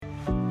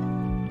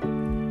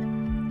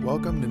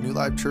Welcome to New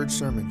Life Church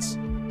Sermons.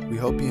 We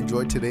hope you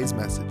enjoyed today's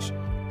message.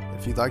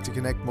 If you'd like to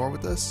connect more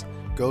with us,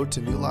 go to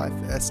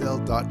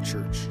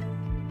newlifesl.church.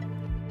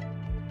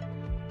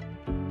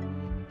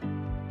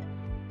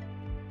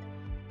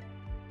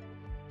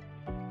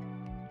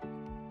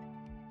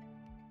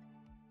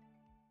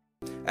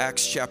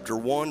 Acts chapter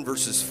 1,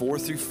 verses 4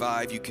 through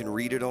 5. You can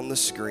read it on the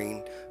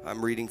screen.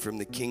 I'm reading from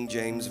the King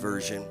James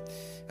Version.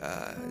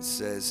 It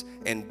says,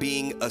 "And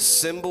being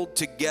assembled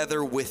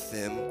together with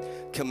them,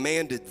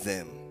 commanded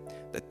them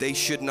that they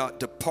should not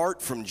depart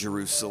from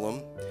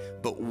Jerusalem,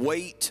 but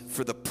wait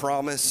for the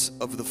promise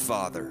of the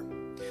Father."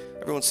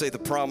 Everyone say, the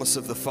promise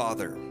of the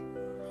Father.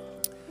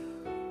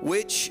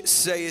 "Which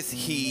saith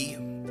he,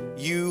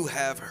 you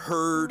have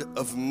heard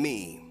of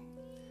me.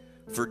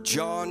 For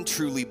John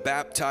truly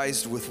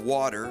baptized with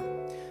water,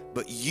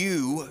 but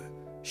you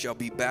shall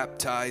be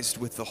baptized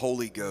with the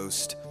Holy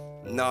Ghost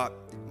not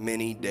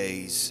many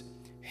days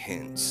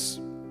hence."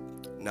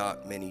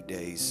 Not many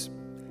days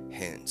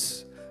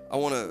hence. I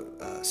want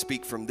to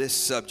speak from this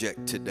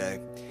subject today.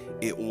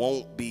 It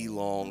won't be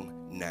long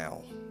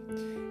now.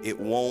 It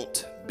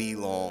won't be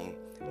long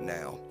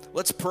now.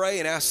 Let's pray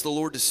and ask the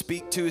Lord to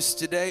speak to us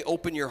today.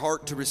 Open your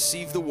heart to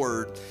receive the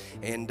word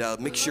and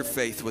mix your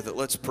faith with it.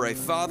 Let's pray.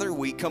 Father,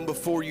 we come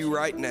before you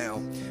right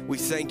now. We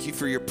thank you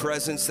for your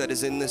presence that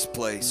is in this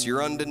place,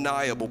 your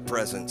undeniable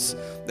presence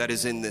that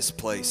is in this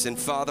place. And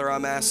Father,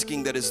 I'm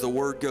asking that as the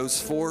word goes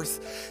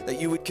forth,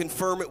 that you would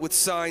confirm it with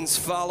signs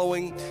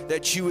following,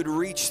 that you would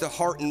reach the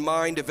heart and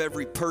mind of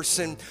every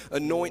person,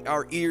 anoint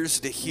our ears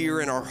to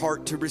hear and our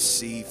heart to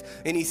receive.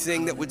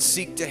 Anything that would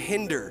seek to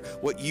hinder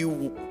what you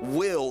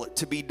will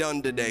to be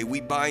done today,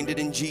 we bind it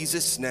in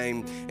Jesus'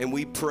 name, and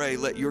we pray,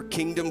 let your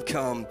kingdom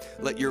come,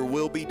 let your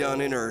will be done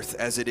in earth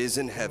as it is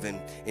in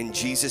heaven. In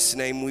Jesus'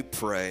 name we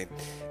pray.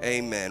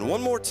 Amen.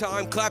 One more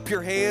time, clap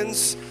your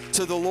hands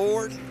to the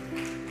Lord.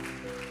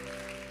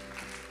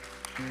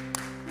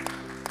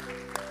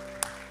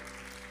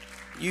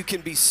 You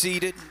can be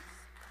seated.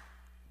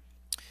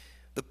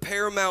 The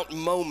paramount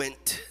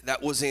moment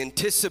that was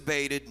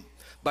anticipated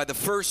by the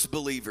first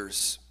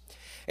believers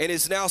and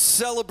is now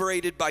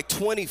celebrated by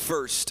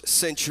 21st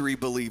century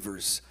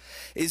believers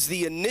is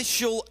the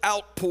initial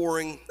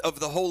outpouring of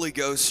the Holy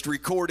Ghost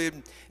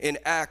recorded in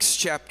Acts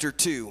chapter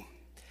 2.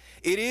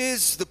 It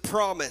is the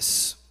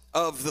promise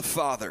of the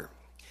Father.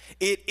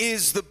 It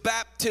is the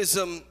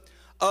baptism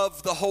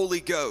of the Holy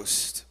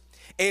Ghost.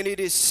 And it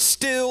is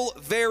still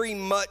very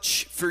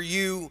much for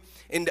you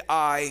and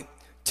I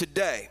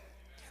today.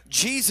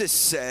 Jesus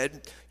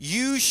said,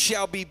 "You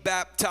shall be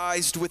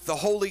baptized with the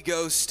Holy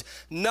Ghost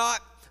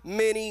not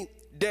many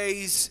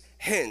days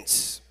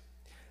hence."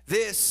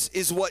 This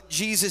is what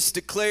Jesus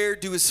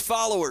declared to his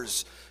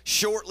followers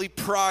shortly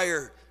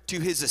prior to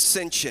his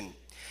ascension.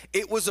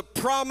 It was a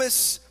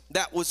promise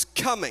that was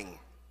coming,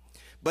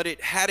 but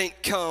it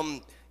hadn't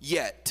come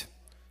yet.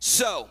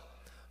 So,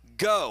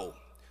 go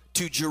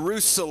to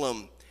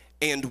Jerusalem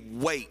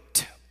and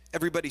wait.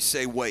 Everybody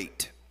say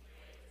wait.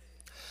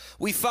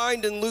 We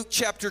find in Luke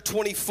chapter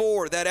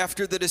 24 that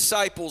after the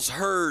disciples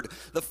heard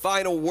the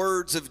final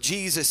words of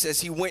Jesus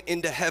as he went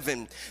into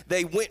heaven,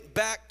 they went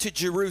back to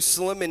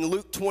Jerusalem, and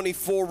Luke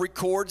 24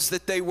 records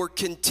that they were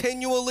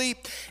continually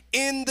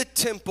in the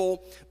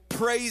temple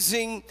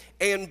praising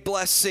and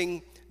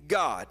blessing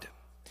God.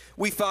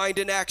 We find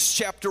in Acts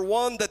chapter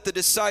 1 that the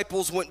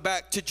disciples went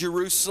back to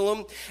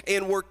Jerusalem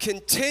and were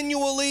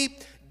continually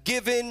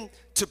given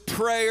to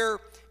prayer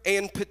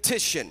and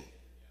petition.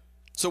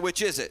 So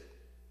which is it?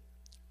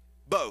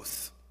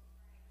 Both.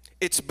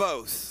 It's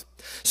both.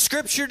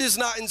 Scripture does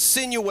not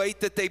insinuate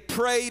that they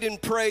prayed and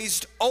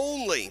praised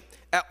only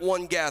at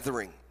one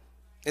gathering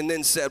and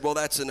then said, well,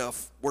 that's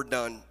enough. We're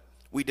done.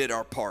 We did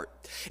our part.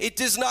 It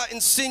does not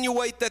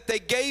insinuate that they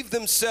gave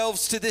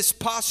themselves to this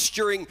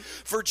posturing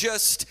for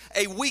just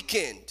a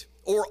weekend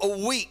or a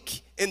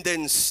week and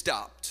then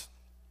stopped.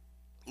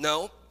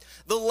 No.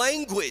 The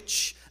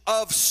language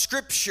of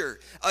Scripture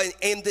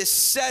and this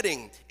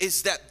setting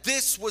is that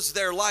this was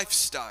their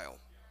lifestyle,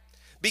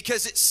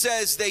 because it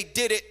says they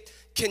did it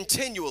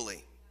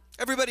continually.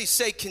 Everybody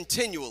say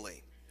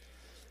continually.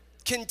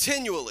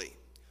 Continually.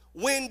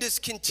 When does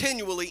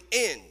continually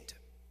end?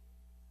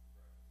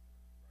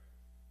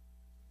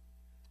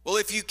 Well,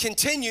 if you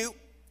continue,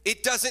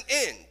 it doesn't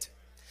end.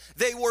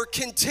 They were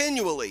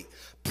continually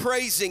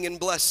praising and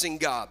blessing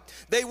God.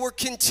 They were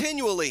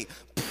continually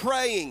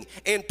praying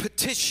and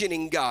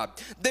petitioning God.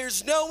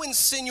 There's no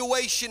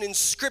insinuation in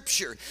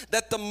Scripture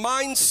that the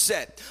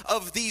mindset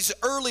of these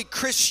early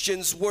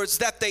Christians was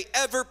that they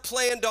ever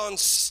planned on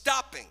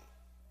stopping.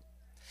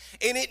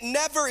 And it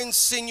never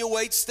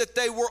insinuates that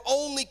they were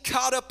only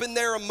caught up in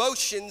their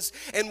emotions,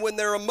 and when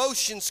their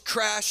emotions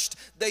crashed,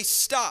 they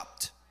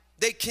stopped.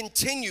 They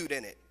continued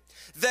in it.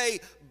 They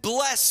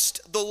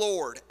blessed the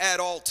Lord at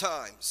all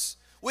times,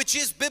 which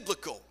is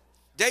biblical.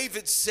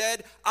 David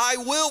said, "I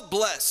will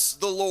bless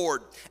the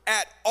Lord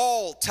at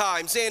all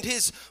times, and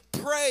his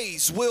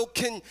praise will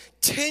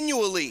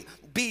continually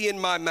be in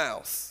my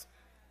mouth."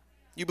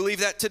 You believe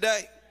that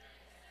today?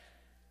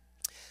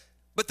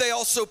 But they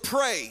also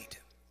prayed.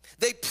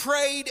 They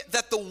prayed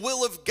that the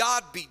will of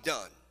God be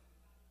done.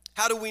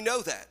 How do we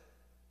know that?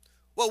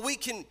 Well, we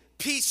can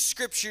piece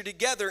scripture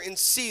together and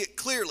see it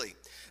clearly.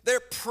 Their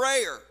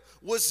prayer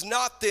was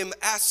not them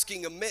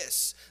asking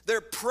amiss. Their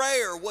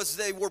prayer was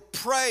they were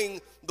praying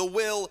the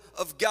will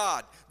of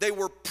God. They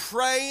were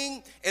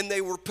praying and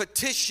they were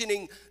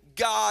petitioning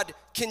God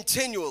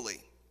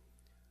continually.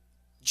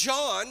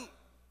 John,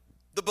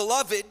 the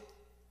beloved,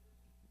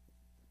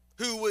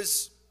 who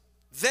was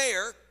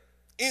there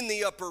in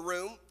the upper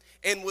room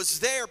and was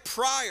there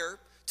prior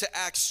to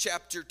Acts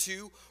chapter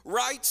 2,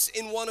 writes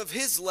in one of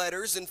his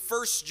letters in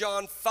 1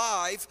 John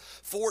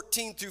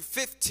 5:14 through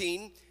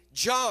 15,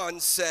 John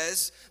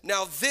says,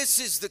 now this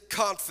is the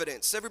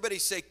confidence. Everybody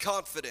say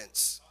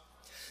confidence.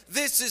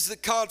 This is the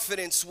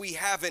confidence we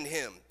have in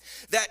him,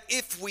 that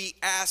if we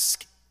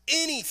ask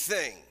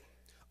anything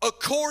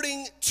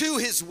according to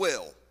his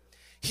will,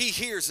 he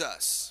hears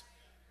us.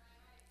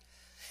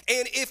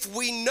 And if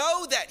we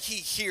know that he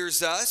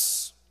hears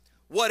us,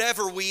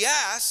 whatever we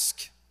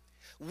ask,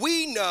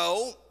 we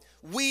know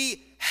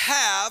we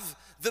have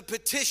the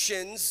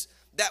petitions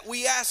that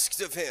we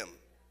asked of him.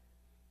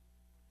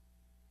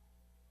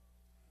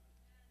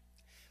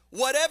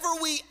 Whatever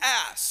we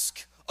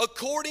ask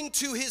according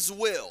to his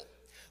will,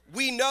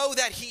 we know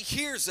that he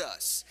hears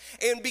us.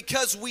 And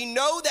because we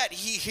know that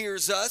he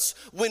hears us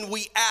when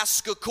we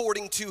ask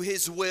according to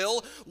his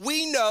will,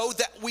 we know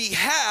that we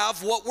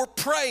have what we're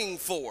praying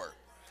for.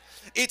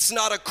 It's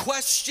not a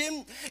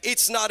question.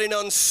 It's not an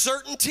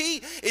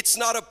uncertainty. It's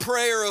not a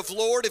prayer of,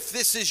 Lord, if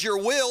this is your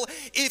will.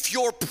 If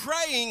you're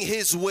praying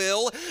his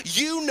will,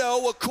 you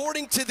know,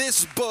 according to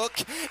this book,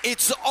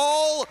 it's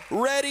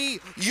already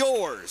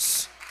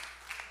yours.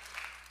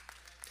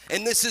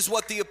 And this is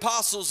what the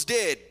apostles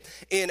did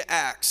in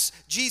Acts.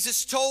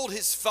 Jesus told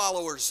his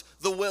followers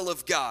the will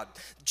of God.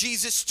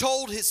 Jesus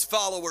told his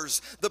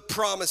followers the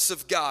promise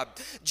of God.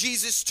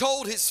 Jesus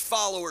told his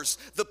followers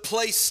the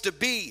place to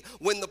be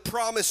when the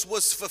promise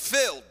was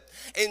fulfilled.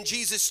 And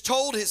Jesus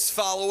told his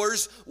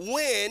followers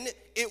when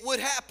it would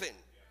happen.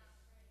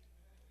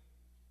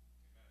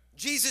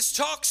 Jesus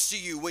talks to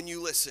you when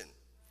you listen.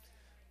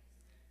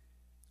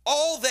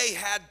 All they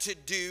had to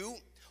do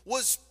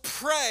was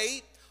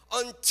pray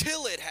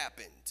until it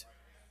happened.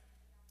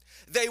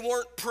 They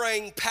weren't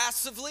praying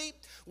passively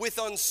with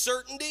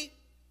uncertainty.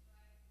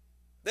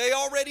 They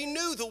already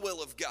knew the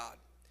will of God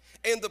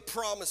and the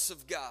promise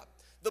of God,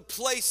 the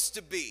place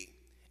to be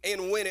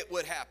and when it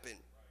would happen.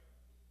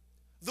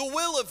 The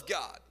will of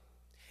God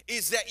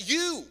is that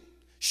you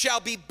shall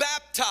be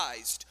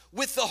baptized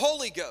with the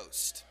Holy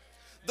Ghost.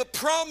 The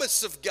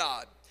promise of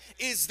God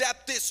is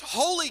that this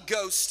Holy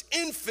Ghost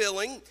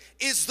infilling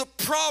is the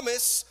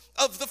promise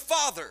of the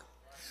Father.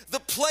 The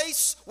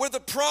place where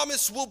the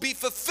promise will be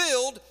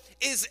fulfilled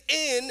is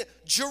in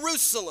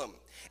Jerusalem.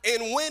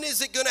 And when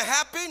is it going to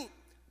happen?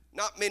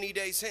 Not many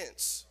days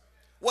hence.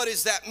 What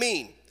does that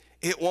mean?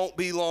 It won't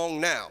be long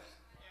now.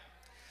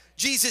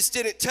 Jesus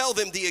didn't tell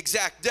them the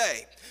exact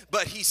day,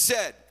 but he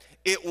said,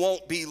 it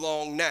won't be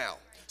long now.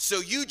 So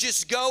you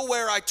just go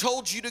where I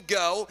told you to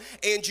go,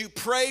 and you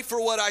pray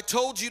for what I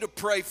told you to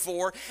pray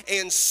for,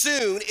 and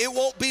soon, it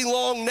won't be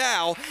long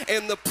now,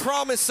 and the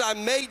promise I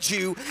made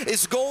you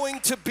is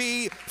going to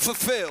be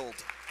fulfilled.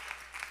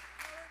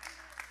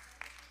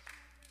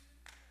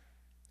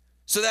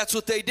 So that's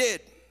what they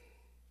did.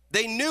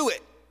 They knew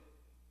it.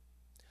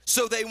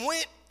 So they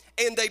went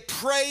and they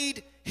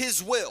prayed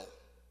his will.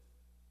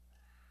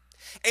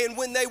 And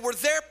when they were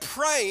there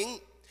praying,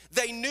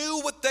 they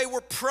knew what they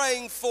were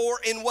praying for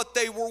and what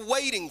they were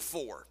waiting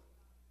for.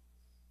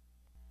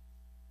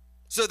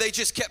 So they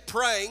just kept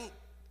praying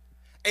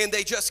and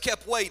they just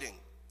kept waiting.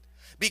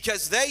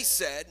 Because they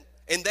said,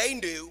 and they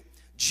knew,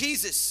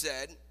 Jesus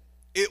said,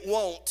 it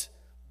won't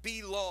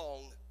be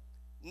long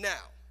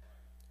now.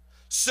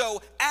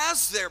 So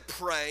as they're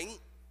praying,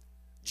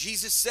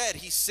 Jesus said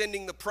he's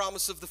sending the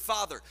promise of the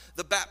Father,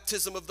 the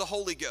baptism of the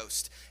Holy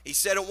Ghost. He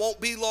said it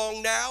won't be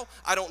long now.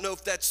 I don't know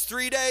if that's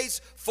 3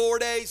 days, 4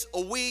 days,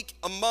 a week,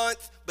 a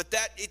month, but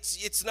that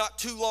it's not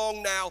too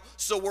long now,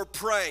 so we're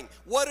praying.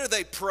 What are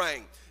they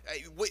praying?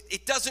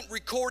 It doesn't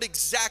record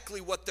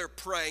exactly what they're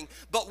praying,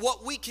 but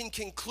what we can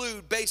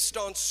conclude based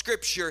on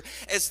Scripture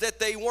is that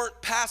they weren't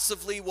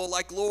passively, well,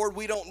 like, Lord,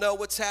 we don't know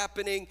what's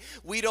happening.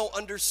 We don't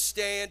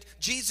understand.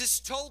 Jesus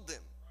told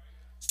them,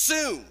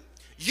 soon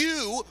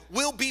you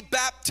will be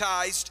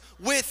baptized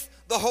with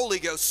the Holy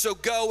Ghost, so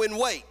go and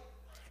wait.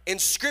 And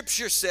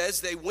Scripture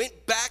says they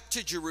went back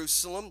to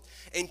Jerusalem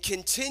and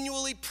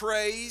continually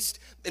praised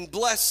and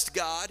blessed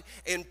God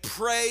and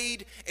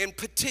prayed and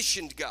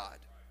petitioned God.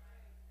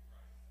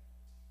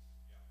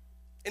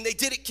 And they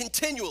did it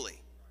continually,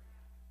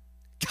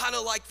 kind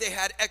of like they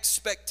had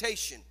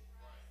expectation.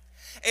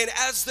 And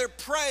as they're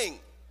praying,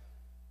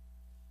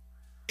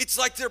 it's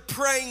like they're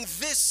praying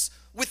this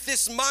with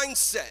this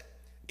mindset.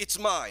 It's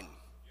mine.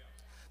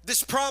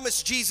 This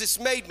promise Jesus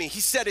made me, he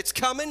said it's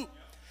coming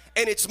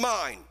and it's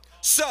mine.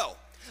 So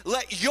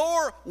let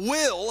your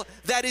will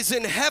that is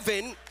in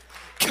heaven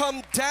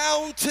come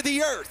down to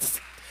the earth.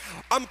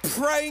 I'm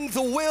praying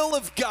the will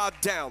of God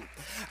down.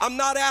 I'm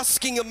not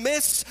asking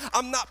amiss.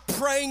 I'm not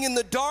praying in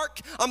the dark.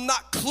 I'm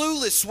not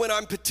clueless when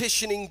I'm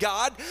petitioning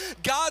God.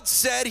 God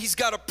said he's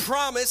got a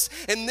promise,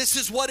 and this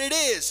is what it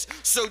is.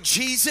 So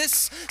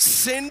Jesus,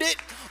 send it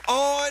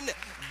on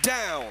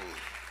down.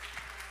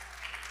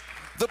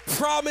 The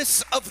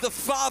promise of the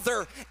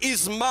Father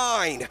is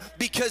mine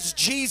because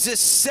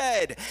Jesus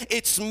said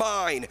it's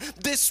mine.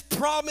 This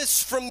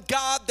promise from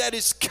God that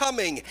is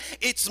coming,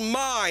 it's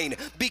mine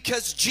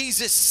because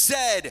Jesus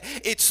said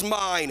it's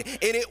mine.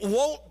 And it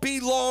won't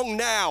be long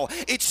now.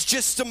 It's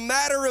just a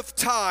matter of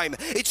time.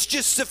 It's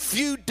just a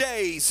few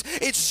days.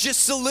 It's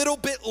just a little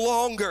bit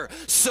longer.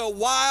 So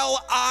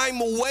while I'm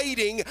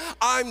waiting,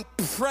 I'm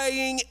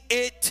praying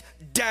it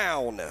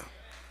down.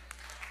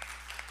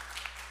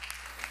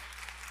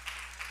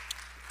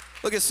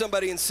 Look at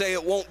somebody and say,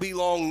 it won't be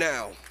long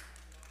now.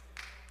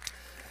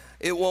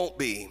 It won't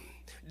be.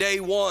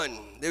 Day one,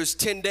 there's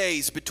 10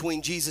 days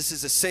between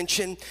Jesus'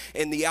 ascension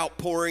and the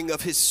outpouring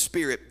of his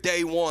Spirit.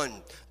 Day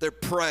one, they're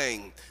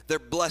praying. They're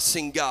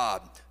blessing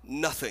God.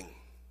 Nothing.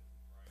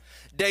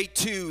 Day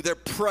two, they're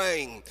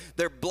praying.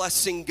 They're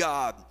blessing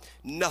God.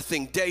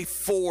 Nothing. Day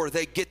four,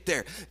 they get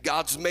there.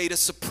 God's made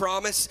us a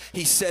promise.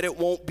 He said it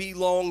won't be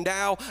long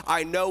now.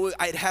 I know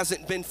it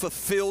hasn't been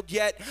fulfilled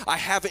yet. I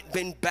haven't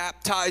been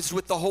baptized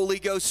with the Holy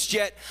Ghost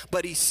yet,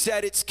 but he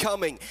said it's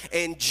coming.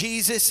 And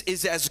Jesus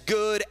is as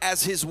good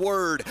as his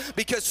word,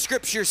 because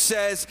scripture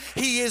says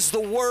he is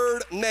the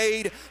word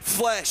made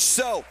flesh.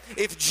 So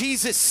if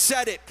Jesus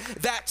said it,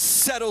 that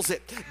settles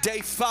it. Day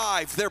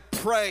five, they're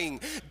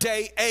praying.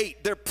 Day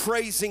eight, they're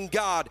praising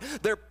God.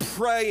 They're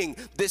praying.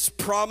 This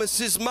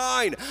promise is mine.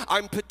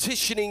 I'm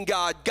petitioning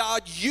God.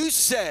 God, you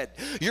said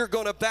you're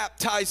going to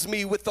baptize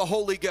me with the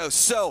Holy Ghost.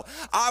 So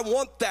I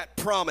want that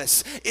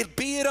promise. It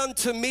be it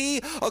unto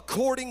me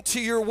according to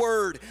your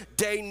word.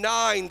 Day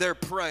 9, they're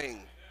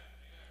praying.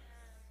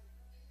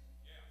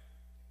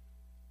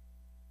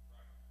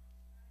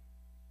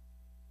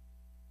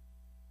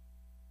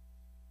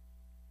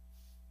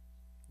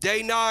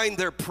 Day 9,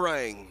 they're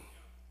praying.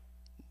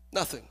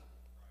 Nothing.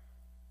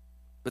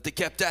 But they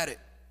kept at it.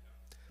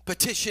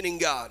 Petitioning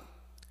God.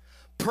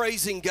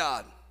 Praising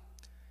God.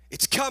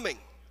 It's coming.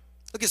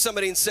 Look at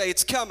somebody and say,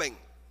 it's coming.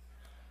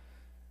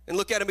 And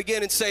look at him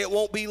again and say, it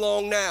won't be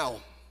long now.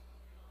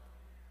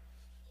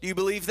 Do you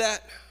believe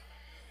that?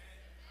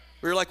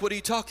 We're like, what are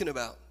you talking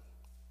about?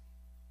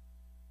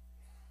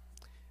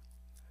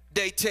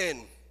 Day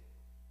 10.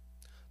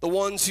 The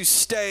ones who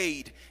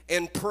stayed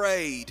and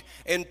prayed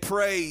and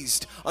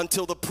praised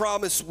until the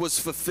promise was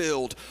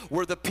fulfilled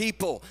were the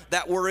people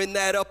that were in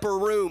that upper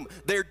room.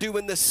 They're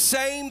doing the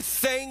same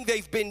thing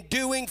they've been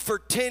doing for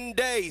 10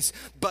 days,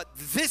 but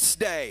this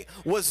day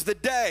was the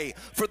day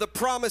for the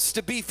promise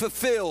to be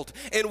fulfilled.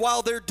 And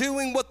while they're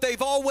doing what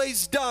they've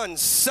always done,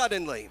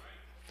 suddenly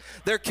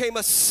there came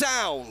a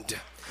sound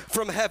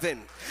from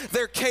heaven.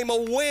 There came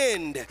a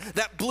wind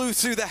that blew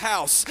through the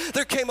house.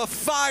 There came a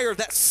fire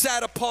that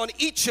sat upon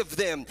each of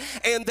them,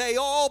 and they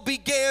all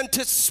began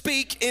to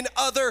speak in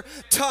other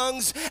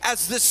tongues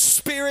as the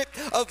Spirit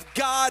of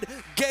God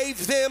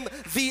gave them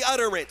the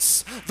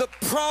utterance. The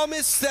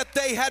promise that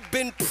they had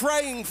been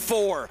praying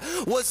for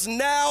was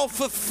now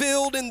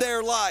fulfilled in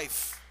their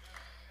life.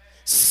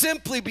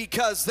 Simply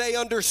because they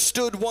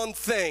understood one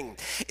thing.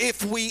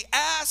 If we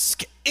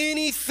ask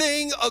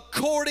anything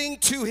according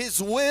to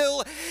his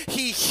will,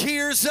 he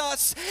hears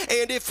us.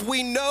 And if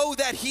we know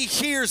that he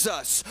hears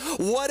us,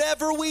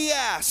 whatever we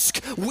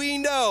ask, we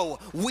know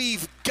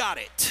we've got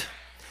it.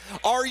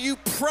 Are you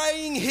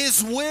praying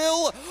his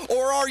will,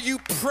 or are you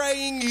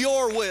praying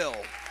your will?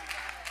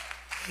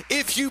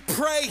 If you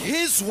pray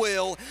his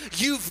will,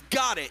 you've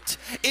got it.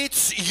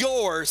 It's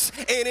yours,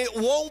 and it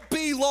won't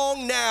be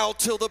long now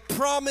till the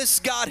promise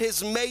God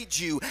has made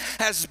you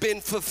has been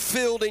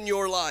fulfilled in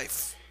your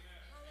life.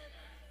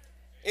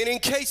 And in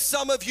case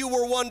some of you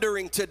were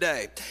wondering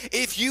today,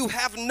 if you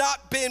have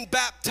not been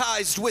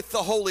baptized with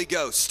the Holy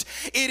Ghost,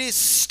 it is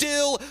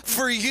still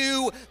for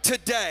you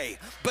today,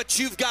 but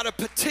you've got to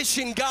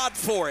petition God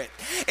for it,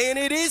 and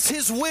it is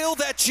his will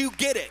that you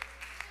get it.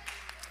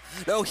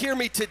 Now hear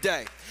me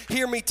today.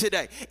 Hear me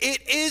today.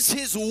 It is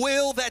his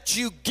will that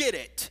you get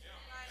it,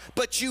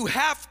 but you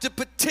have to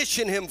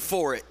petition him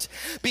for it,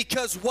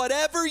 because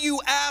whatever you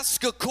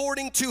ask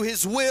according to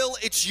his will,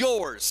 it's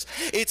yours.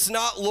 It's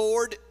not,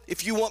 Lord,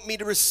 if you want me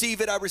to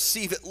receive it, I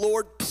receive it.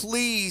 Lord,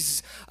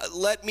 please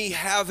let me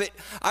have it.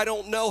 I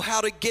don't know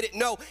how to get it.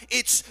 No,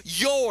 it's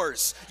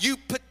yours. You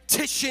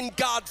petition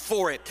God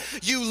for it.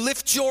 You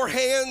lift your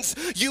hands,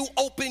 you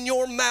open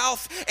your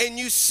mouth, and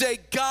you say,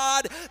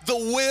 God, the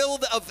will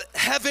of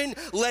heaven,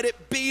 let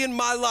it be in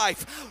my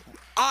life.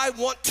 I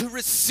want to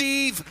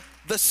receive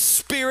the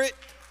Spirit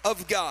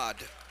of God.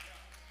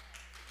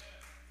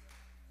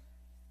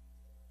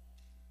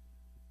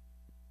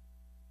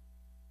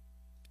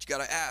 But you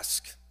got to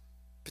ask,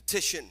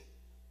 petition,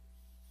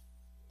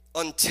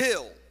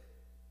 until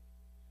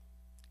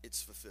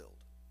it's fulfilled.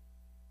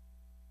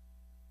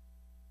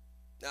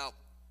 Now,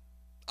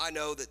 I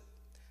know that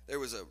there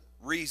was a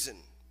reason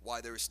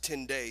why there was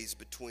 10 days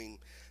between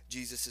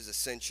Jesus'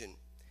 ascension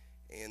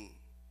and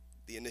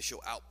the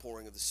initial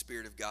outpouring of the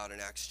Spirit of God in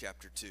Acts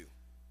chapter 2.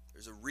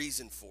 There's a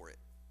reason for it.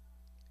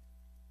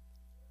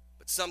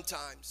 But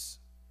sometimes,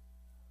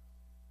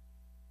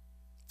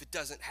 if it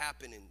doesn't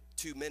happen in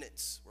 2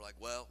 minutes, we're like,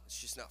 well, it's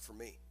just not for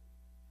me.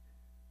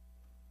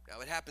 Now,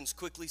 it happens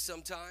quickly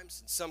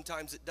sometimes, and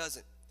sometimes it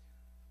doesn't.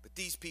 But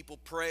these people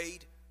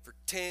prayed for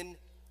 10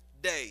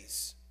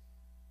 days.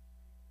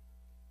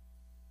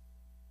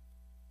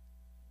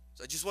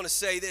 So I just want to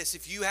say this.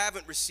 If you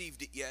haven't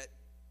received it yet,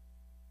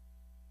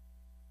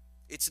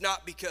 it's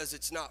not because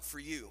it's not for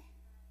you.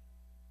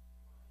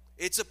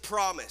 It's a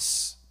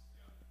promise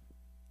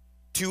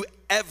to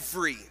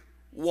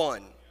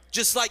everyone.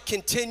 Just like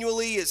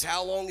continually is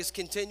how long is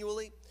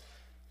continually?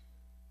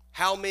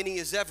 How many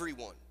is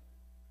everyone?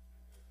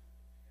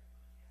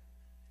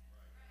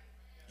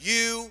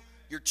 You,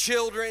 your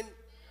children,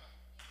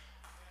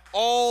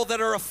 all that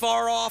are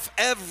afar off,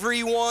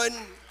 everyone.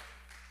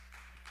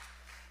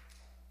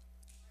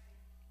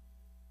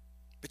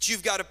 But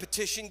you've got to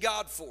petition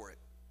God for it.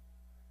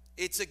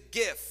 It's a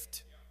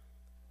gift.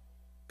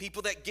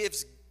 People that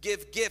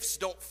give gifts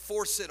don't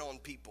force it on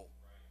people.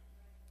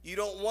 You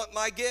don't want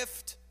my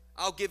gift?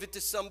 I'll give it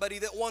to somebody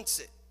that wants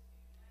it.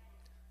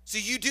 So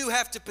you do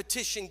have to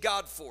petition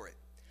God for it.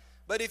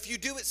 But if you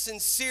do it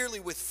sincerely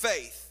with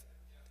faith,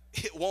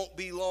 it won't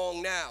be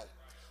long now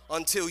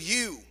until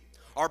you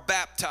are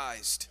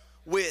baptized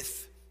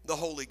with the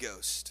Holy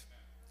Ghost.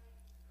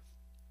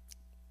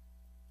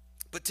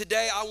 But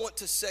today I want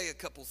to say a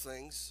couple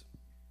things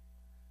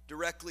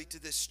directly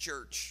to this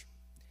church.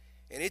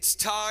 And it's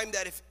time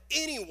that if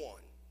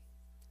anyone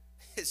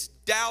has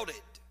doubted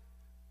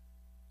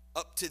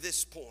up to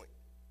this point,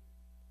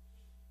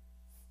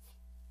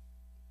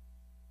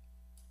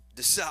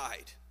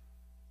 decide,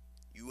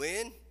 you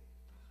in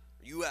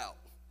or you out?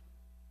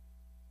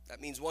 That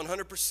means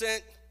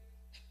 100%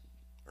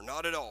 or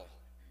not at all.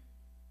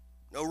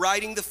 No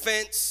riding the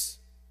fence,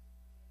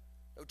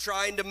 no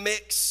trying to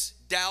mix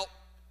doubt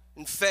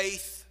and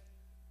faith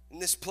in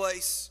this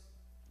place.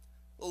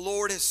 The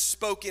Lord has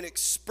spoken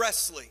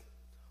expressly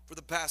for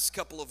the past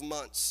couple of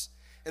months.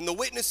 And the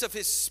witness of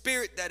His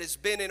Spirit that has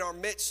been in our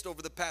midst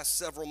over the past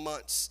several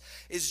months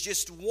is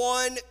just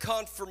one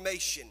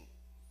confirmation.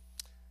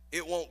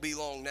 It won't be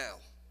long now.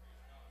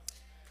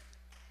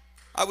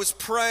 I was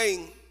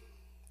praying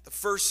the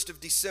 1st of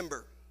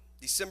December,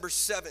 December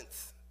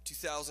 7th,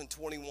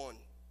 2021.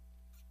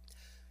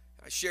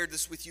 I shared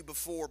this with you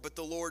before, but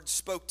the Lord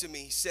spoke to me.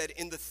 He said,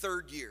 in the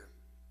 3rd year.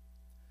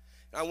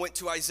 And I went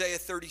to Isaiah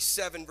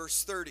 37,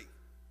 verse 30,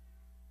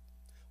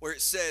 where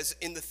it says,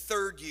 in the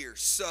 3rd year,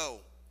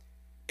 sow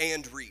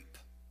and reap.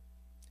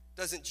 It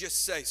doesn't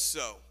just say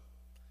sow,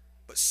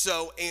 but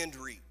sow and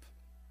reap.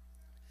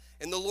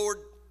 And the Lord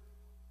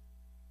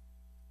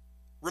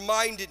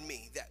reminded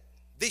me that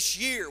this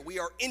year we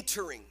are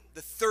entering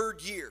the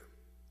 3rd year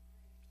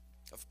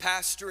of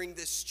pastoring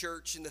this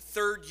church, and the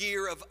 3rd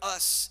year of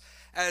us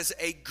as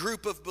a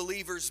group of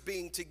believers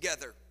being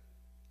together.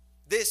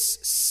 This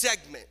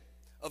segment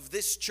of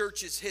this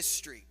church's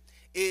history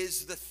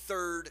is the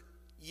 3rd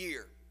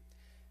year.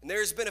 And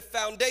there's been a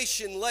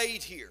foundation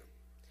laid here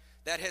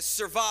that has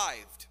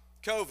survived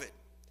COVID.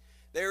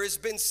 There has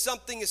been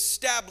something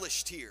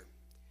established here.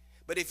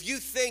 But if you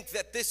think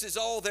that this is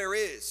all there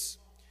is,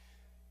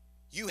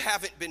 you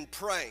haven't been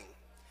praying.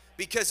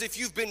 Because if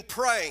you've been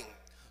praying,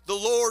 the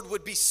Lord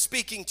would be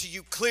speaking to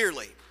you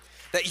clearly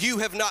that you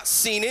have not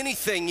seen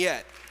anything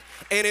yet.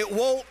 And it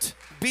won't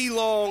be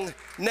long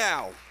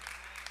now.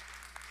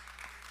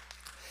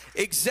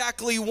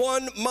 Exactly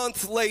 1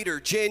 month later,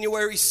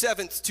 January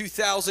 7th,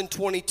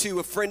 2022,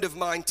 a friend of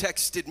mine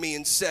texted me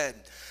and said,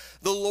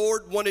 the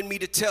Lord wanted me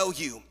to tell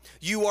you,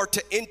 you are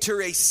to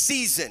enter a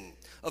season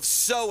of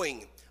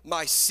sowing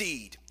my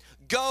seed.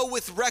 Go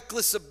with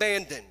reckless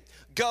abandon.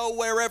 Go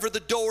wherever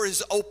the door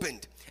is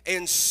opened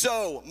and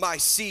sow my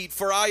seed,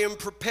 for I am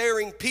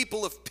preparing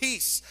people of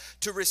peace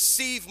to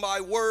receive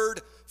my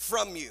word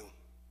from you.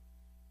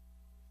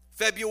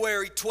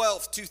 February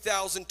 12th,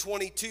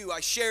 2022,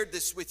 I shared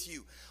this with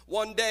you.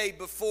 One day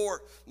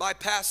before my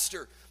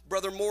pastor,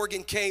 Brother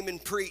Morgan, came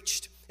and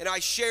preached, and I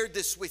shared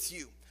this with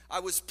you. I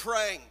was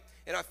praying,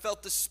 and I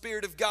felt the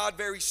Spirit of God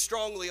very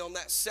strongly on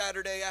that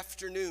Saturday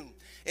afternoon.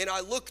 And I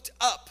looked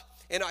up,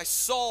 and I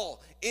saw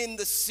in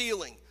the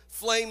ceiling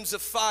flames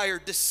of fire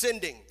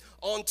descending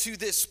onto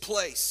this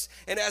place.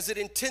 And as it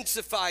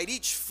intensified,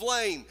 each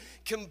flame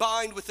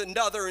combined with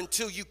another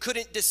until you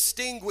couldn't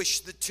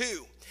distinguish the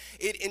two.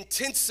 It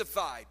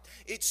intensified.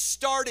 It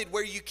started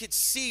where you could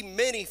see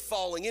many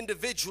falling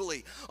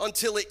individually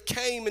until it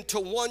came into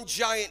one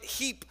giant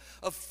heap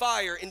of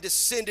fire and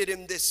descended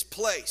in this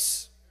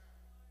place.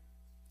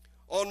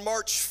 On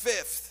March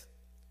 5th,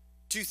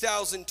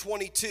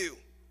 2022,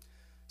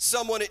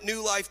 someone at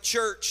New Life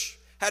Church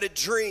had a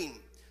dream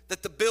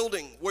that the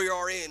building we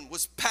are in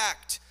was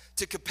packed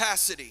to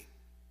capacity.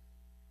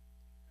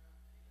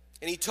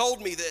 And he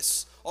told me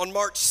this on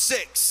March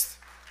 6th,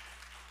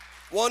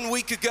 1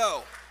 week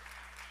ago.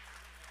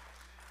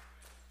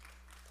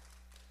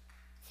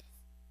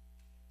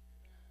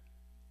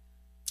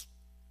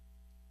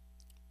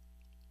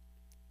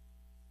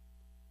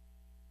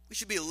 We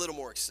should be a little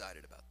more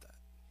excited about that.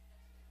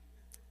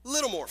 A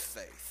little more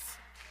faith.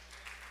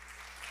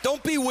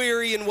 Don't be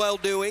weary in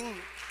well-doing.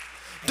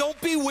 Don't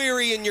be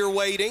weary in your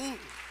waiting.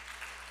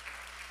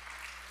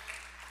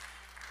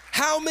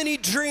 How many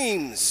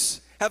dreams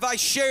have I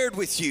shared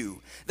with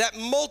you that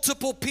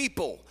multiple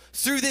people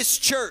through this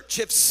church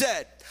have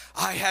said,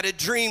 I had a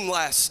dream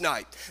last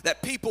night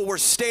that people were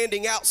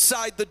standing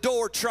outside the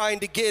door trying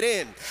to get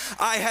in.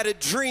 I had a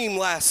dream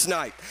last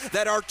night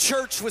that our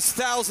church was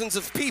thousands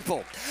of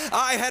people.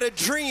 I had a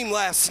dream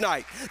last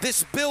night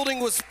this building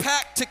was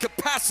packed to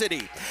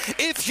capacity.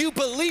 If you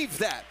believe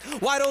that,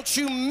 why don't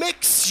you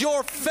mix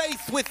your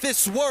faith with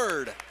this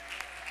word?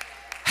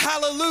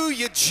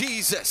 Hallelujah,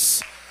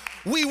 Jesus.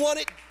 We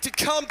want it to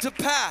come to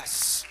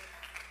pass.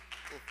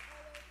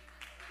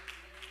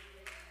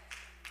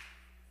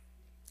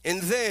 And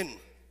then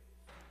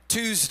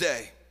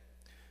Tuesday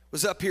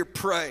was up here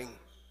praying,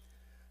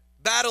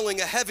 battling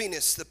a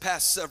heaviness the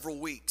past several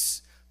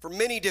weeks for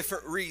many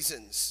different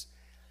reasons.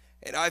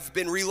 And I've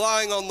been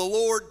relying on the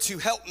Lord to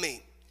help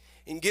me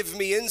and give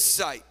me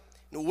insight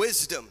and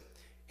wisdom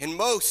and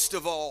most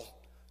of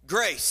all,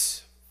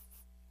 grace.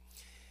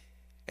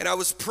 And I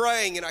was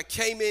praying and I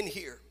came in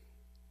here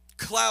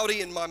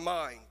cloudy in my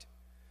mind,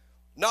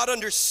 not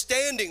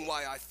understanding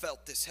why I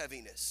felt this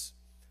heaviness,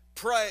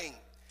 praying.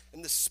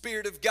 And the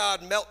Spirit of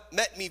God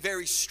met me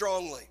very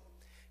strongly.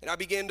 And I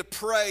began to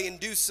pray and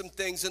do some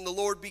things, and the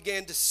Lord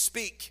began to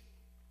speak.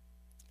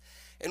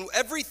 And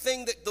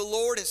everything that the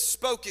Lord has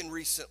spoken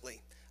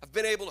recently, I've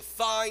been able to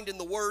find in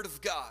the Word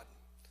of God.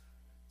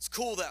 It's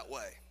cool that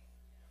way.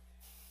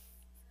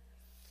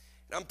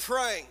 And I'm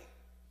praying.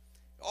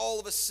 All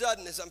of a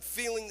sudden, as I'm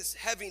feeling this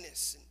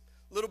heaviness and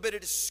a little bit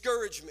of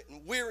discouragement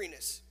and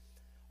weariness,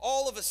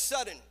 all of a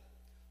sudden,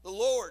 the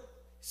Lord,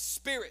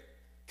 Spirit,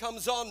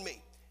 comes on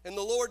me. And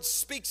the Lord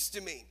speaks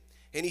to me,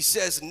 and he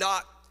says,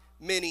 not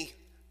many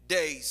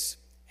days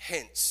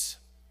hence.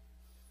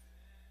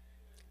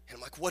 And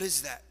I'm like, what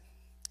is that?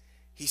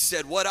 He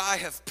said, what I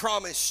have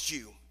promised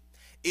you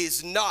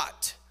is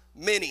not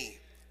many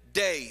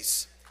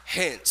days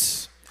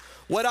hence.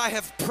 What I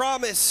have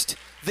promised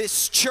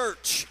this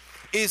church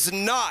is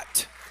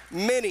not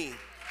many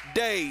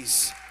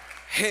days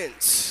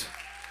hence.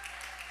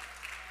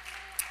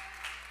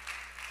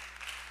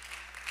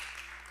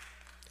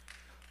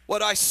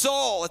 What I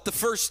saw at the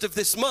first of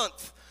this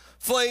month,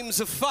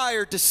 flames of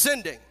fire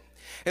descending.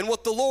 And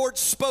what the Lord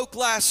spoke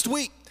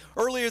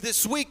earlier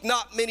this week,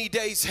 not many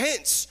days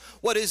hence.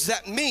 What does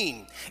that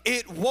mean?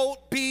 It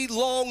won't be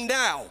long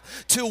now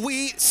till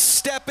we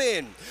step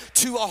in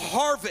to a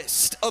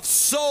harvest of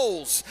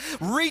souls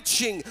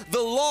reaching the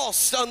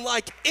lost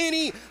unlike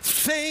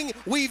anything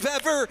we've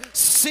ever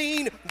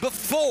seen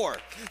before.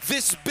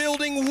 This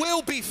building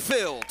will be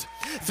filled.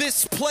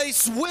 This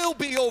place will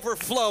be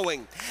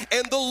overflowing,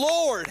 and the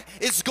Lord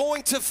is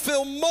going to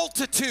fill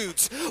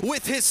multitudes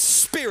with his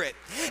Spirit,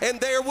 and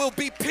there will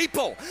be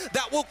people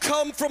that will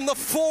come from the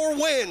four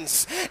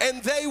winds,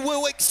 and they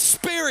will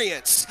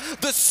experience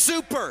the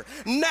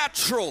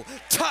supernatural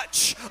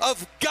touch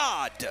of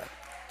God.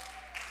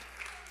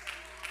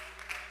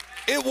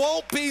 It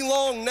won't be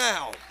long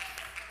now,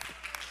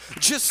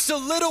 just a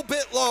little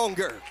bit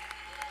longer.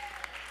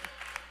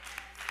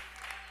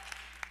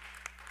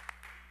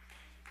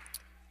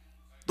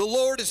 The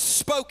Lord has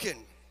spoken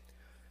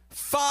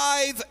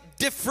 5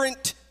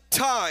 different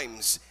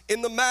times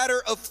in the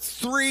matter of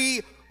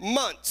 3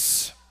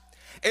 months.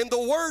 And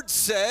the word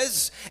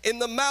says, in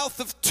the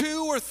mouth of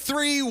 2 or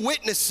 3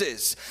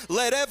 witnesses,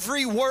 let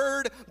every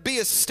word be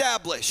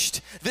established.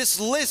 This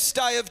list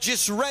I have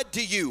just read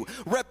to you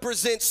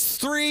represents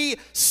 3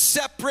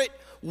 separate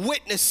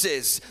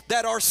witnesses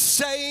that are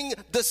saying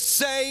the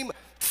same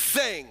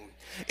thing.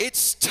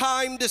 It's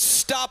time to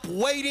stop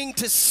waiting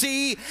to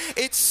see.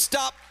 It's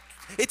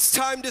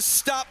time to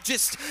stop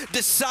just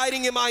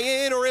deciding, am I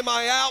in or am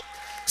I out?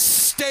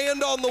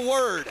 Stand on the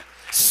word.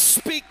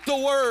 Speak the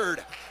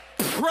word.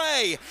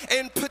 Pray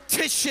and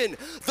petition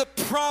the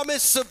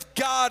promise of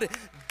God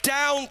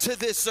down to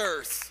this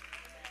earth.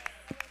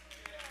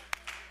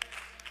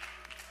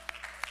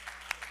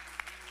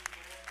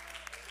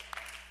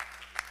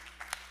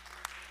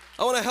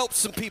 I want to help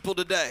some people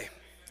today.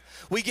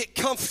 We get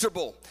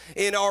comfortable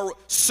in our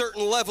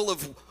certain level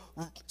of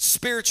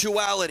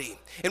spirituality,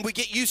 and we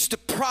get used to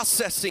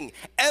processing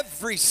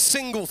every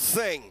single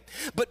thing.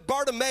 But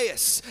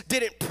Bartimaeus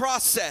didn't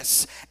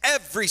process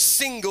every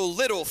single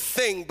little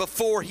thing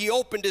before he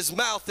opened his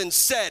mouth and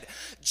said,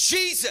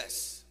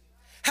 Jesus,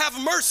 have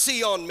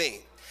mercy on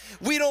me.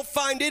 We don't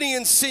find any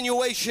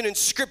insinuation in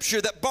Scripture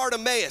that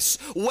Bartimaeus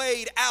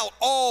weighed out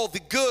all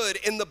the good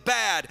and the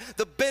bad,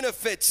 the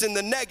benefits and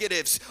the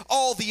negatives,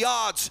 all the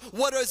odds.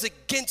 What is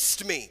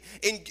against me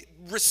in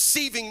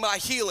receiving my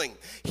healing?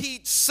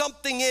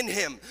 Something in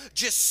him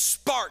just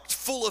sparked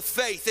full of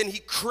faith, and he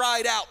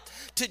cried out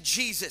to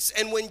Jesus.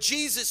 And when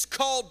Jesus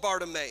called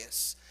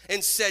Bartimaeus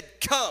and said,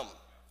 come,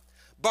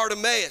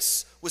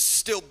 Bartimaeus was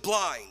still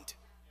blind.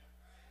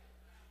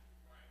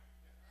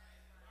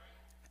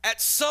 At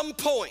some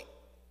point,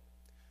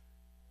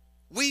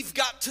 we've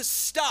got to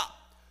stop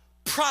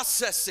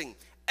processing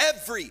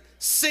every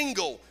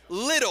single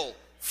little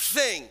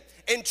thing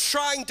and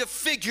trying to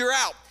figure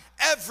out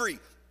every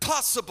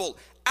possible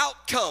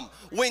outcome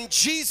when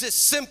Jesus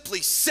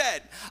simply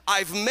said,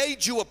 I've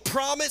made you a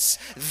promise,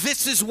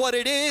 this is what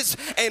it is,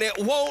 and it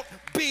won't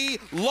be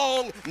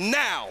long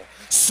now.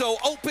 So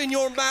open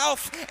your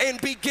mouth and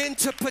begin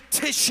to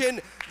petition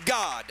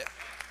God.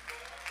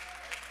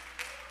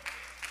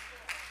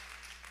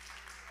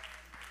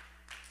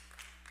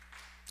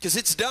 Because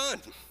it's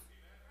done.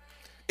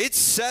 It's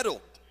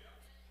settled.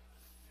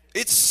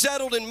 It's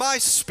settled in my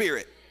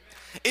spirit.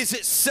 Is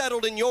it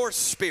settled in your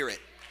spirit?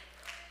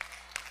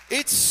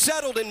 It's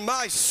settled in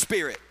my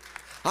spirit.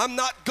 I'm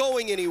not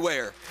going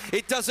anywhere.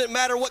 It doesn't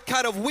matter what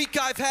kind of week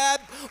I've had,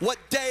 what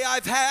day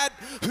I've had,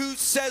 who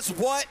says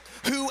what,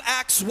 who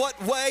acts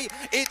what way.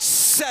 It's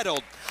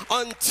settled.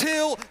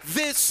 Until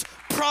this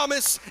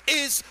promise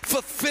is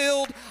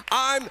fulfilled,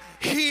 I'm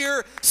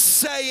here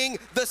saying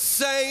the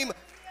same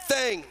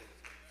thing.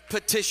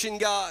 Petition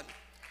God.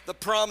 The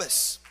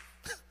promise.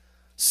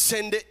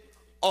 Send it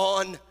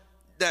on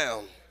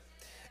down.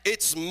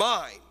 It's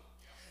mine.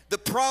 The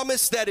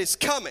promise that is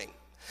coming,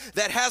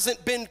 that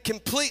hasn't been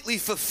completely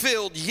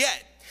fulfilled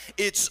yet,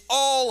 it's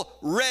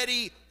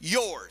already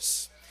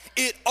yours.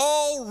 It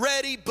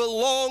already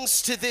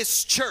belongs to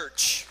this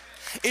church.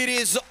 It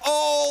is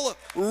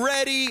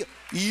already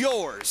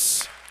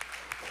yours.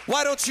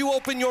 Why don't you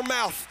open your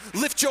mouth,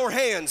 lift your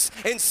hands,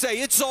 and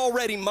say, it's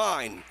already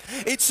mine.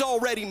 It's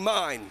already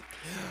mine.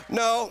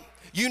 No.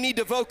 You need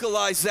to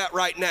vocalize that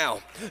right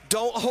now.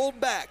 Don't hold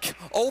back.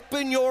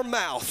 Open your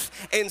mouth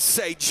and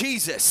say,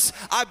 Jesus,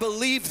 I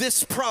believe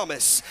this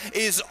promise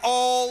is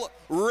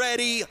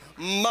already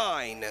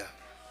mine.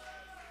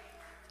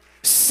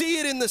 See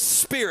it in the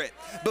spirit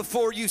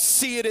before you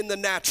see it in the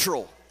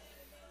natural.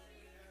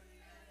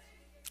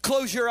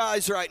 Close your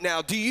eyes right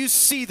now. Do you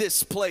see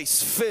this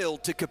place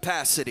filled to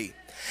capacity?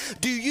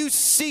 Do you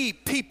see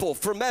people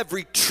from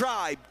every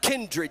tribe,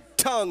 kindred,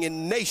 tongue,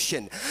 and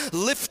nation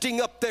lifting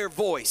up their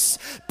voice?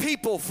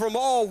 People from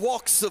all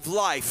walks of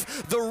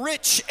life, the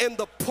rich and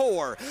the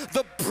poor,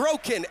 the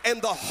broken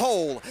and the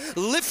whole,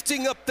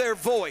 lifting up their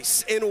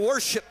voice in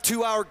worship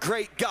to our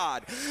great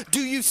God. Do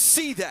you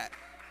see that?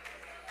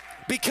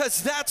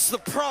 Because that's the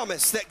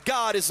promise that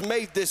God has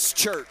made this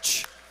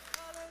church.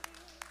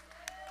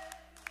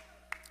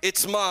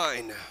 It's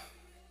mine.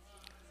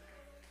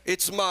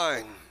 It's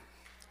mine.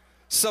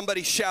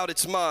 Somebody shout,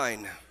 it's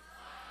mine.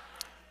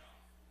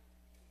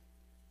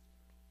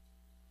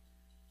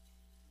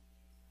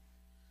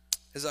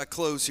 As I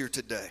close here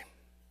today,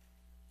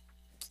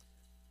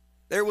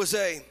 there was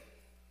a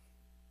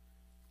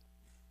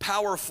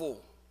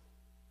powerful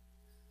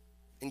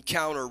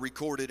encounter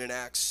recorded in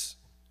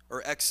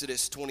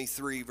Exodus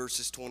 23,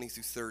 verses 20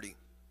 through 30.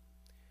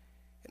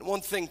 And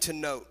one thing to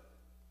note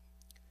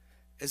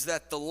is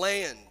that the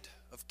land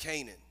of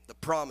Canaan, the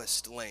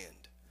promised land,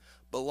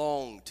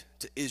 belonged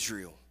to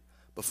Israel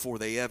before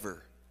they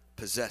ever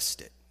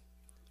possessed it.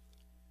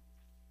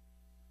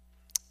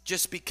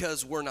 Just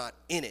because we're not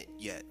in it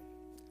yet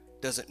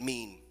doesn't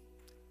mean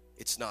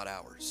it's not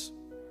ours.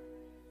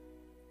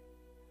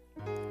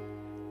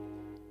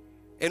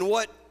 And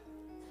what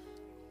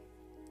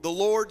the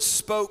Lord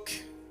spoke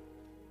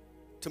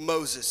to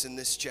Moses in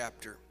this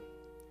chapter,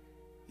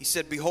 he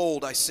said,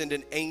 behold, I send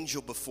an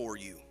angel before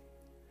you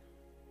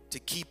to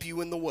keep you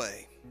in the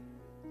way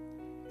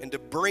and to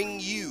bring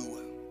you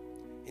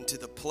into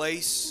the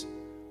place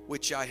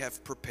which I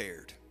have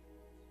prepared.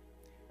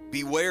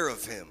 Beware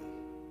of him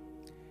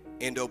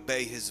and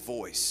obey his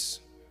voice.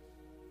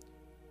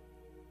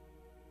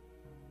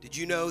 Did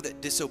you know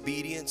that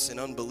disobedience and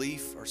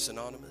unbelief are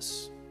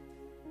synonymous?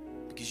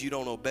 Because you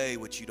don't obey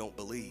what you don't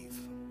believe.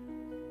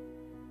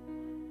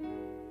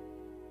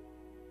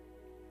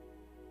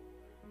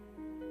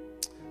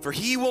 For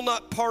he will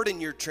not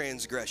pardon your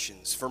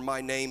transgressions, for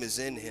my name is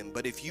in him.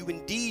 But if you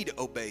indeed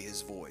obey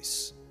his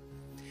voice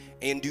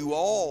and do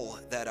all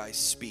that I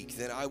speak,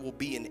 then I will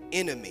be an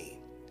enemy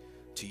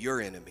to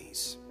your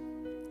enemies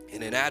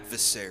and an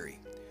adversary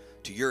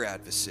to your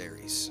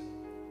adversaries.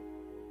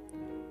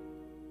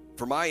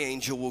 For my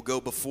angel will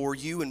go before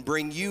you and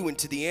bring you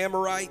into the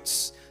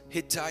Amorites,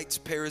 Hittites,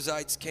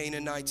 Perizzites,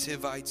 Canaanites,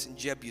 Hivites, and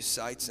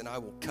Jebusites, and I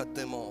will cut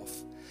them off.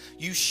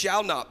 You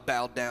shall not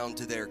bow down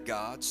to their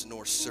gods,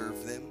 nor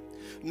serve them,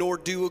 nor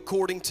do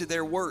according to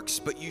their works,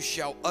 but you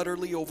shall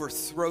utterly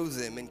overthrow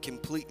them and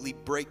completely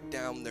break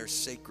down their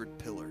sacred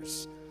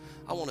pillars.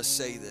 I want to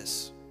say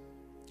this.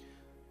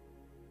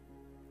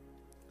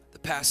 The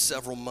past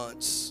several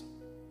months,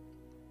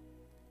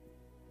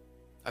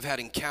 I've had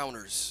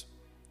encounters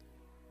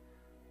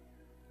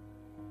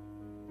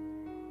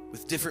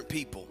with different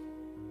people,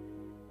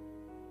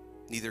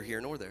 neither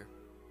here nor there,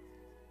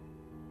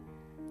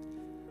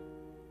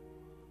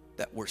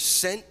 that were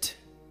sent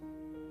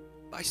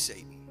by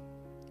Satan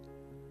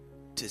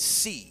to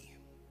see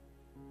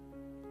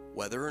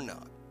whether or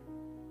not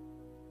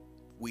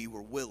we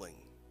were willing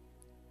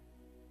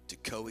to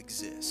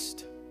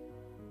coexist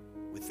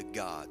with the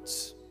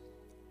gods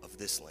of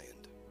this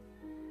land.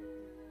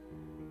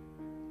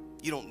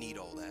 You don't need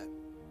all that.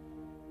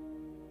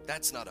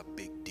 That's not a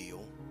big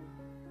deal.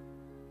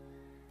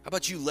 How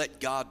about you let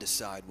God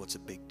decide what's a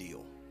big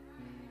deal?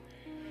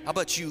 How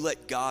about you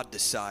let God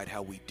decide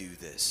how we do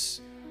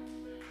this?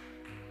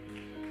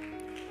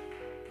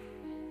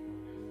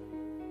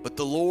 But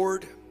the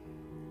Lord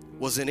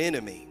was an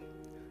enemy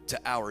to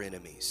our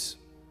enemies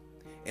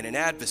and an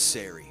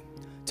adversary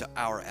to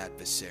our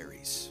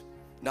adversaries.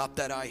 Not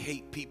that I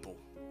hate people.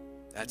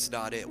 That's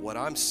not it. What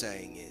I'm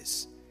saying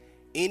is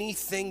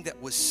anything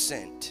that was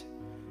sent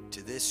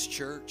to this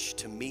church,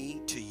 to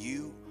me, to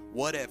you,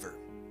 whatever,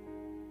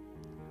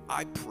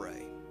 I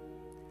pray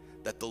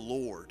that the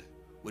Lord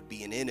would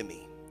be an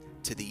enemy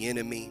to the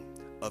enemy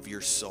of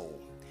your soul.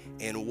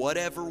 In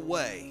whatever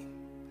way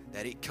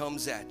that it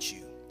comes at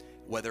you,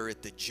 whether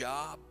at the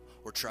job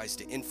or tries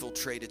to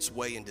infiltrate its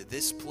way into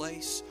this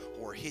place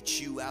or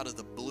hits you out of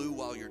the blue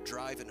while you're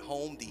driving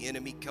home, the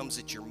enemy comes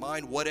at your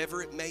mind,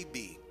 whatever it may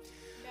be.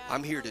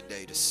 I'm here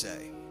today to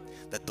say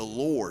that the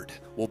Lord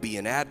will be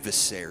an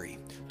adversary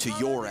to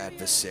your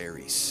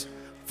adversaries.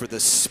 For the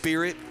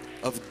Spirit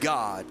of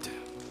God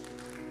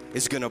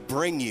is going to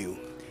bring you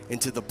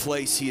into the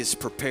place He has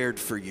prepared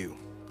for you.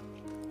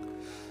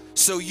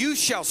 So you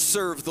shall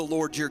serve the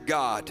Lord your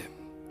God.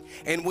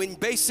 And when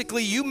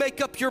basically you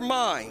make up your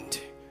mind,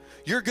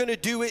 you're going to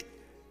do it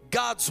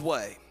God's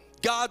way,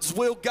 God's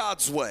will,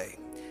 God's way.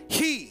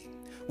 He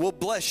will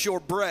bless your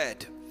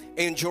bread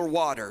and your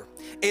water,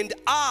 and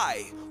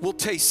I will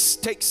take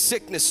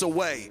sickness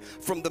away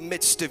from the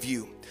midst of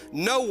you.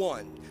 No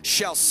one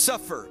shall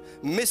suffer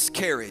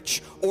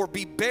miscarriage or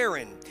be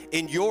barren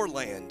in your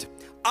land.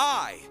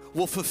 I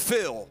will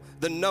fulfill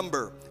the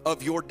number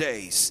of your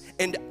days,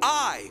 and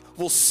I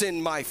will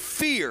send my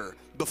fear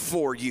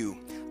before you.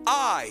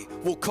 I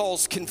will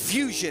cause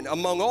confusion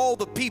among all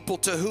the people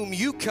to whom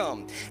you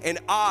come, and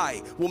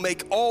I will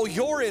make all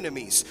your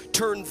enemies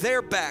turn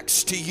their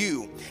backs to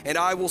you. And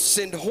I will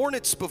send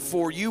hornets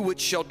before you,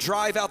 which shall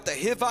drive out the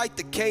Hivite,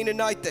 the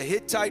Canaanite, the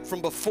Hittite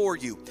from before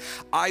you.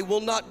 I will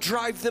not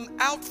drive them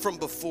out from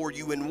before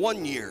you in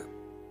 1 year.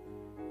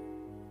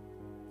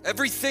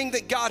 Everything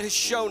that God has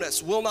shown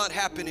us will not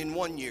happen in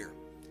 1 year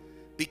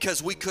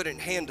because we couldn't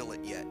handle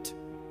it yet.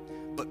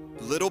 But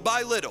little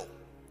by little,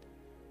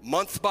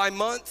 month by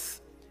month,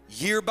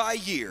 year by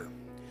year,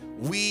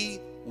 we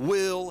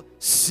will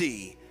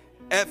see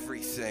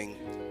everything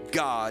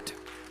God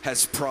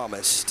has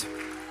promised.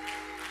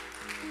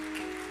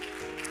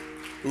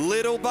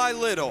 Little by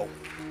little,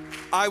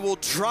 I will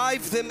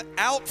drive them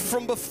out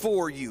from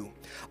before you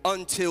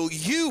until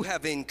you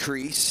have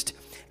increased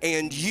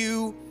and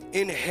you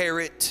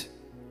inherit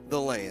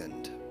the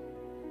land.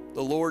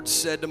 The Lord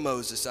said to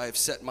Moses, I have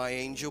set my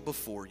angel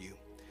before you,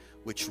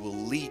 which will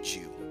lead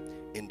you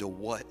into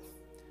what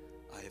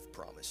I have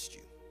promised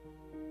you.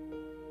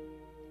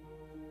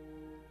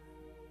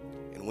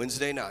 And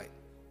Wednesday night,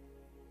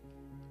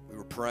 we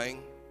were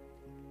praying.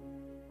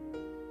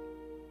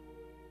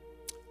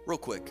 Real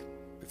quick,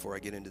 before I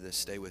get into this,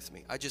 stay with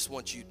me. I just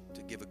want you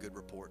to give a good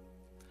report.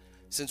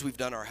 Since we've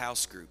done our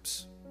house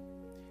groups,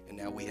 and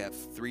now we have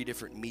 3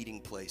 different meeting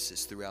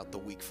places throughout the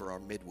week for our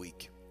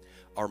midweek,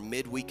 our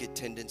midweek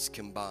attendance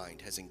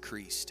combined has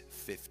increased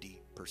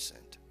 50%.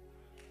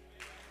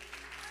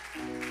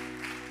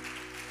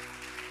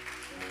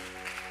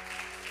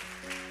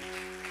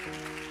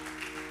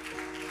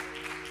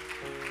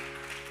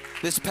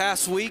 This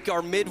past week,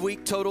 our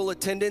midweek total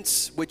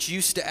attendance, which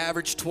used to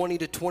average 20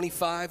 to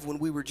 25 when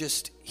we were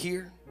just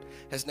here,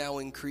 has now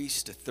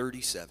increased to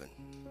 37.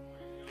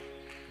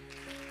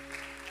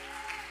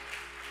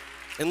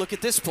 And look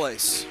at this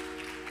place.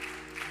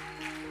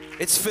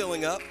 It's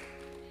filling up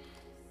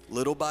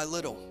little by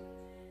little.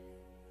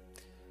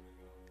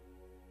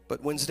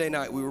 But Wednesday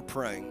night we were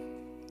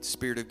praying. The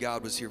Spirit of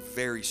God was here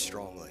very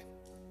strongly.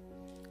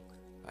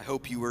 I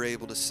hope you were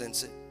able to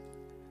sense it.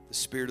 The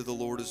Spirit of the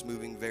Lord is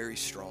moving very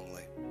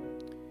strongly.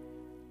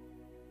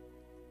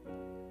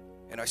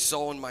 And I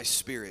saw in my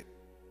spirit,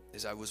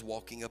 as I was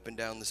walking up and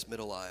down this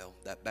middle aisle,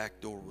 that back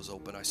door was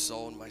open. I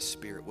saw in my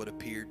spirit what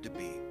appeared to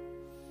be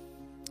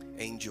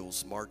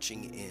angels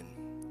marching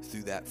in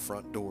through that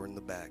front door in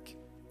the back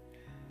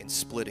and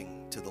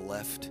splitting to the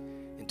left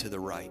and to the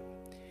right.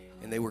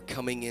 And they were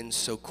coming in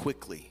so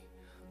quickly,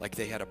 like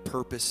they had a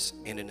purpose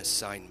and an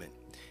assignment,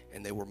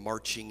 and they were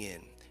marching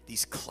in.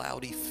 These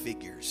cloudy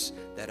figures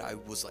that I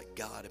was like,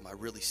 God, am I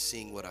really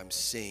seeing what I'm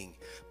seeing?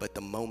 But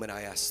the moment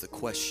I asked the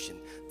question,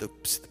 the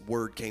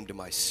word came to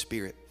my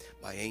spirit.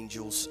 My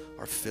angels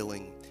are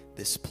filling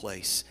this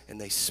place, and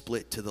they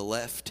split to the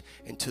left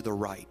and to the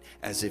right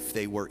as if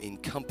they were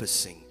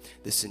encompassing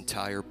this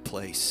entire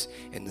place.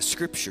 And the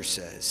scripture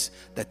says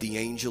that the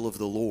angel of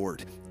the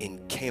Lord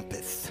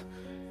encampeth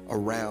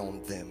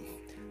around them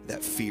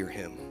that fear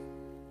him.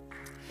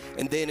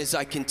 And then as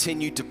I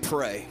continued to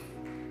pray,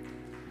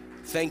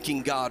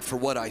 thanking God for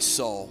what I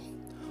saw,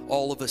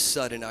 all of a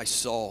sudden I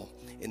saw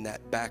in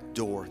that back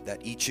door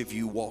that each of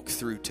you walked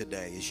through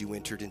today as you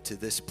entered into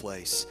this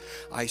place,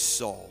 I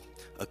saw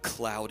a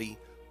cloudy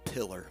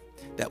pillar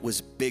that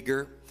was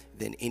bigger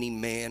than any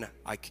man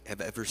I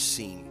have ever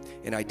seen.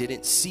 And I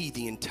didn't see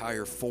the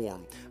entire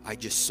form. I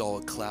just saw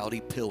a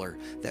cloudy pillar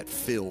that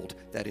filled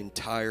that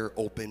entire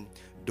open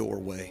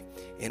doorway.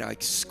 And I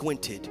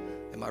squinted.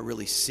 Am I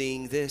really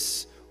seeing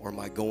this, or am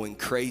I going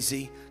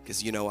crazy?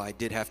 Because, you know, I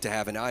did have to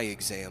have an eye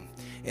exam.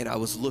 And I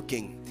was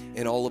looking,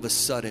 and all of a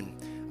sudden,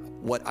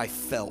 what I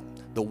felt,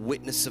 the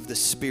witness of the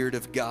Spirit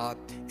of God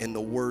and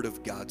the Word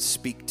of God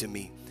speak to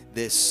me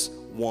this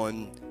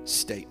one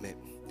statement: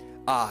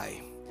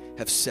 I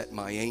have set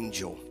my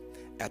angel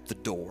at the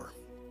door.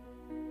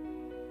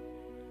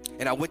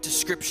 And I went to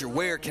scripture.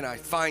 Where can I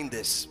find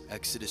this?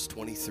 Exodus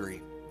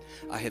 23.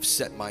 I have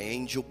set my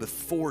angel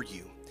before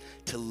you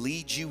to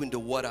lead you into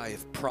what I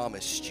have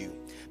promised you,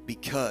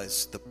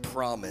 because the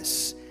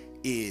promise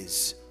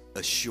is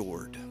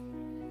assured.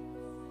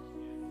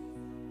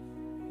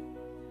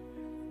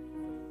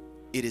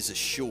 It is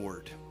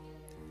assured.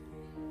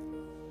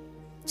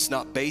 It's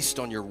not based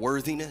on your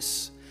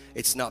worthiness.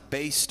 It's not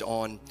based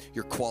on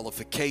your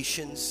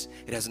qualifications.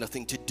 It has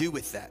nothing to do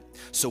with that.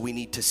 So we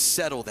need to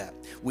settle that.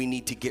 We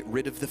need to get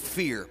rid of the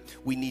fear.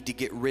 We need to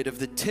get rid of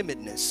the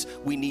timidness.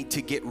 We need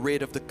to get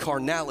rid of the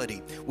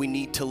carnality. We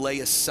need to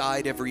lay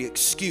aside every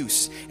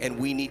excuse, and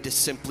we need to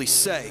simply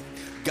say,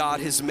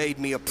 God has made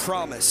me a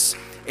promise,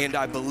 and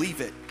I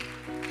believe it.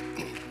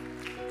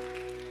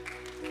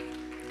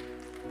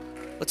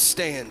 Let's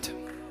stand.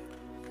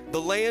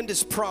 The land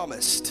is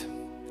promised.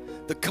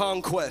 The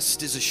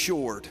conquest is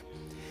assured.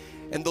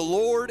 And the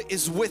Lord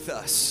is with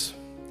us,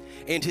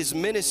 and His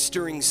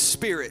ministering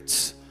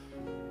spirits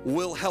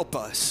will help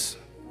us.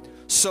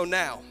 So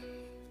now,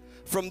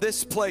 from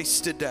this place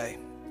today,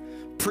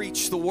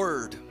 preach the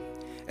word,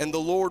 and the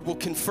Lord will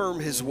confirm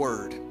His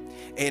word.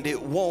 And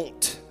it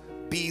won't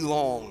be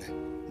long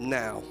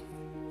now.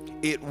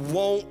 It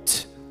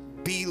won't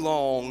be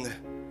long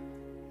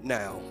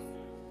now.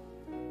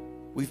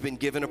 We've been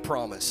given a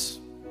promise.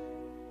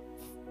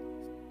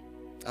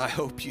 I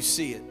hope you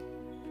see it,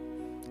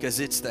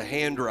 because it's the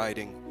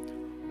handwriting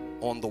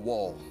on the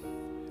wall.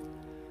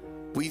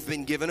 We've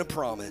been given a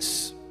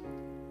promise.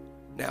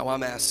 Now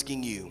I'm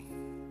asking you,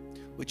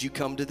 would you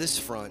come to this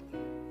front?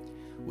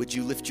 Would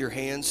you lift your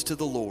hands to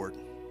the Lord?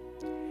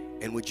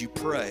 And would you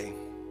pray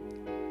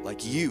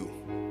like you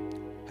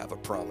have a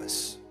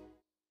promise?